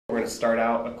going to start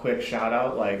out a quick shout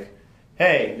out like,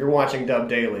 hey, you're watching Dub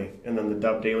Daily, and then the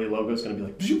Dub Daily logo is going to be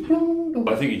like...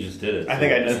 I think you just did it. I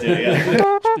think I just did it, yeah. What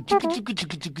are you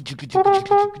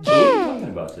talking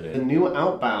about today? The new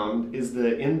outbound is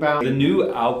the inbound. The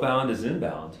new outbound is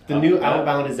inbound. The new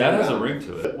outbound is that inbound. That has a ring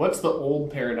to it. What's the old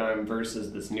paradigm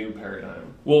versus this new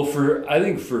paradigm? Well, I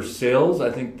think for sales, I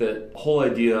think that whole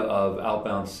idea of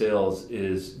outbound sales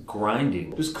is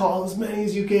grinding. Just call as many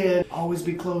as you can. Always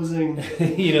be closing.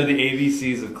 You know, the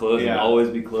ABCs of closing. Yeah. Always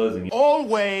be closing.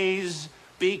 Always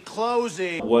be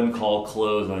closing. One call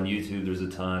close on YouTube, there's a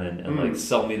ton, and like,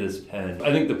 sell me this pen.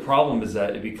 I think the problem is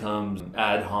that it becomes an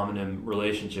ad hominem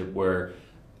relationship where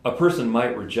a person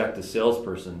might reject a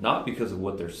salesperson, not because of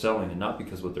what they're selling and not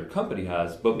because of what their company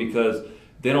has, but because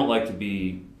they don't like to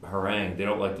be harangued, they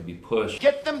don't like to be pushed.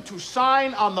 Get them to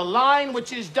sign on the line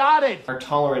which is dotted. Our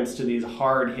tolerance to these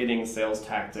hard-hitting sales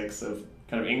tactics have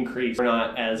kind of increased. We're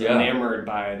not as enamored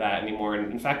by that anymore,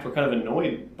 and in fact, we're kind of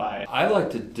annoyed by it. I like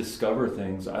to discover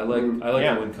things. I like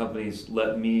it when companies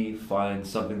let me find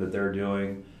something that they're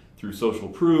doing through social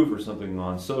proof or something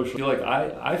on social. I feel like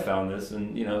I found this,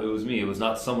 and you know, it was me. It was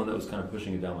not someone that was kind of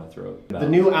pushing it down my throat. The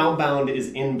new outbound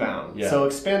is inbound. Yeah. So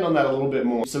expand on that a little bit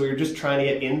more. So you're just trying to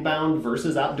get inbound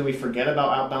versus out. Do we forget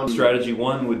about outbound? Strategy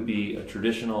one would be a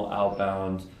traditional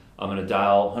outbound. I'm going to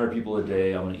dial 100 people a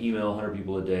day, I'm going to email 100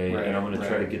 people a day, and I'm going to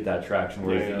try to get that traction.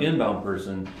 Whereas the inbound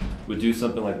person would do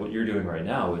something like what you're doing right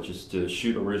now, which is to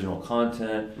shoot original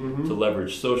content, to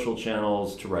leverage social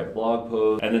channels, to write blog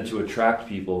posts, and then to attract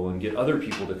people and get other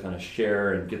people to kind of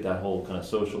share and get that whole kind of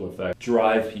social effect,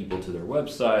 drive people to their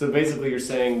website. So basically you're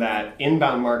saying that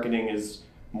inbound marketing is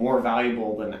more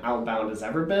valuable than outbound has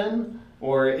ever been?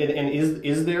 Or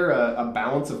is there a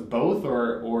balance of both,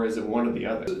 or is it one or the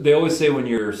other? They always say when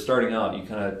you're starting out, you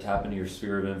kind of tap into your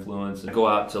sphere of influence and go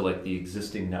out to like the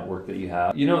existing network that you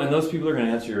have. You know, and those people are going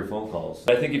to answer your phone calls.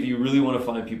 I think if you really want to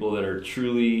find people that are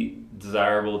truly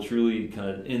desirable, truly kind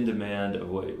of in demand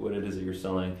of what it is that you're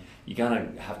selling, you kind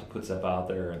of have to put stuff out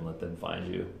there and let them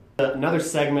find you. Another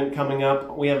segment coming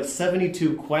up, we have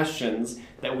 72 questions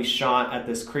that we shot at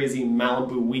this crazy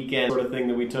Malibu weekend sort of thing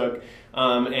that we took.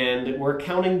 And we're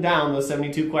counting down those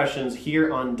 72 questions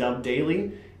here on Dub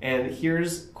Daily. And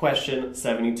here's question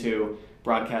 72,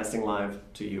 broadcasting live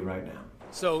to you right now.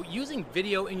 So using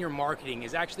video in your marketing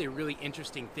is actually a really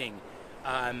interesting thing.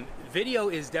 Video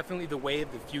is definitely the way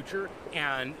of the future,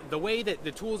 and the way that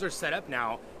the tools are set up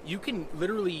now, you can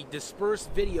literally disperse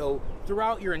video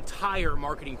throughout your entire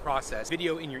marketing process.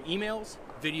 Video in your emails,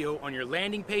 video on your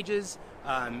landing pages,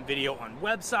 video on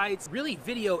websites, really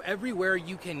video everywhere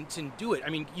you can do it. I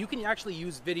mean, you can actually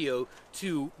use video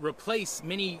to replace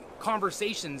many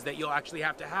conversations that you'll actually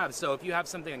have to have. So if you have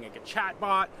something like a chat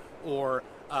bot or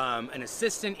an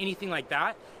assistant, anything like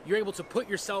that, you're able to put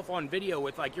yourself on video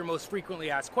with like your most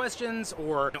frequently asked questions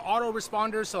or an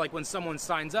autoresponder. So like when someone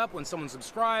signs up, when someone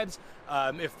subscribes,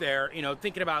 if they're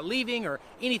thinking about leaving or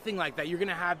anything like that, you're going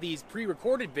to have these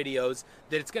pre-recorded videos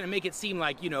that it's going to make it seem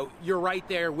like you're right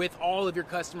there with all of your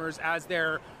customers as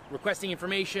they're requesting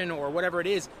information or whatever it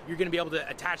is. You're going to be able to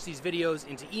attach these videos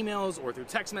into emails or through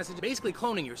text messages, basically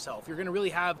cloning yourself. You're going to really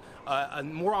have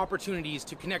more opportunities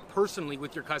to connect personally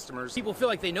with your customers. People feel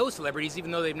like they know celebrities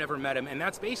even though they've never met them, and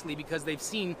that's basically because they've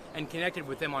seen and connected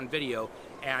with them on video.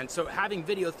 And so having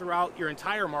video throughout your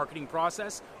entire marketing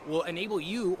process will enable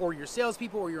you or your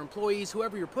salespeople or your employees,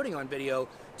 whoever you're putting on video,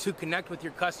 to connect with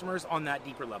your customers on that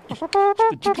deeper level. So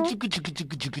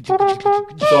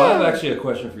I have actually a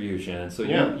question for you, Shannon. So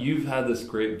you've had this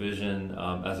great vision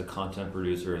as a content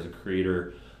producer, as a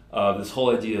creator, this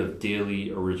whole idea of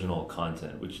daily original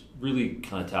content, which really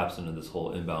kind of taps into this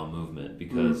whole inbound movement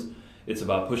because it's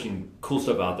about pushing cool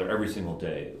stuff out there every single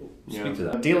day. Speak to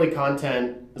that. Daily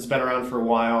content has been around for a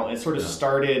while. It sort of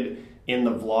started in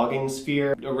the vlogging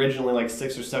sphere. Originally, like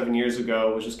 6 or 7 years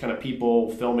ago, it was just kind of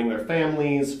people filming their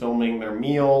families, filming their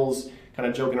meals, kind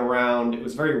of joking around. It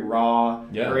was very raw,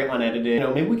 very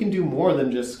unedited. Maybe we can do more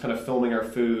than just kind of filming our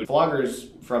food. Vloggers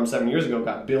from 7 years ago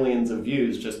got billions of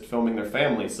views just filming their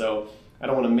family, so I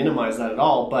don't want to minimize that at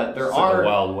all, but there are... the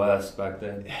Wild West back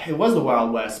then. It was the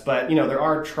Wild West, but there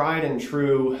are tried and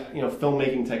true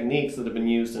filmmaking techniques that have been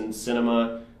used in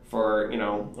cinema for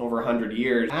over 100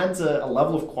 years. It adds a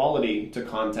level of quality to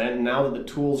content, and now that the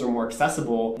tools are more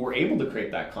accessible, we're able to create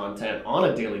that content on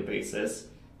a daily basis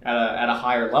at a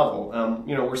higher level.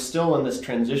 We're still in this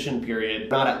transition period,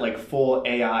 not at like full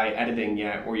AI editing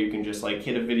yet, where you can just like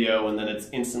hit a video and then it's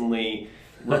instantly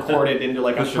recorded into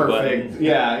like Push a perfect,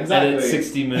 yeah, exactly. Edit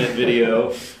 60-minute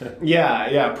video.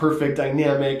 yeah, perfect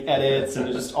dynamic edits, and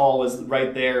it just all is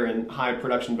right there and high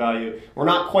production value. We're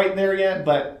not quite there yet,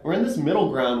 but we're in this middle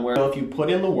ground where if you put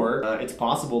in the work, it's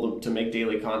possible to make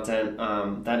daily content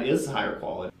that is higher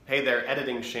quality. Hey there,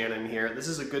 Editing Shannon here. This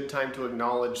is a good time to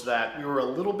acknowledge that we were a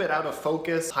little bit out of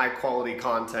focus, high quality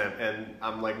content, and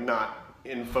I'm like not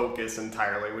in focus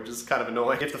entirely, which is kind of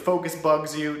annoying. If the focus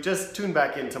bugs you, just tune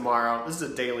back in tomorrow. This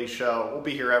is a daily show. We'll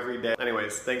be here every day.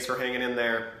 Anyways, thanks for hanging in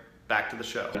there. Back to the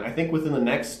show. I think within the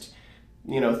next,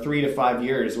 3 to 5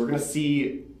 years, we're gonna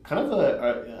see kind of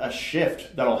a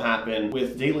shift that'll happen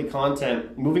with daily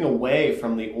content moving away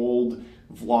from the old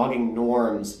vlogging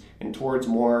norms and towards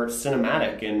more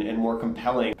cinematic and more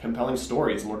compelling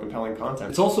stories, more compelling content.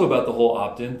 It's also about the whole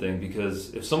opt-in thing,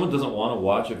 because if someone doesn't want to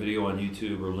watch a video on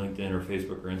YouTube or LinkedIn or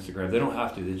Facebook or Instagram, they don't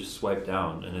have to. They just swipe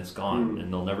down and it's gone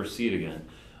and they'll never see it again.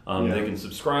 They can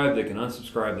subscribe, they can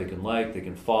unsubscribe, they can like, they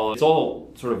can follow. It's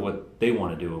all sort of what they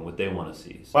want to do and what they want to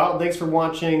see. So. Well, thanks for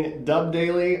watching Dub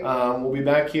Daily. We'll be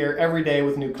back here every day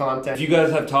with new content. If you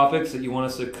guys have topics that you want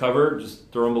us to cover,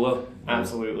 just throw them below.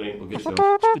 Absolutely. We'll get to them.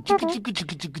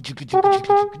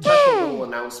 Special little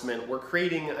announcement. We're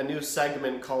creating a new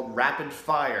segment called Rapid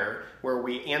Fire, where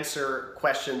we answer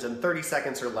questions in 30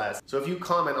 seconds or less. So if you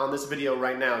comment on this video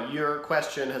right now, your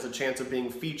question has a chance of being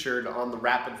featured on the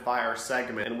Rapid Fire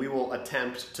segment, and we will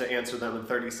attempt to answer them in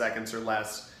 30 seconds or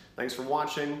less. Thanks for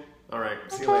watching. All right,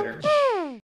 see you later.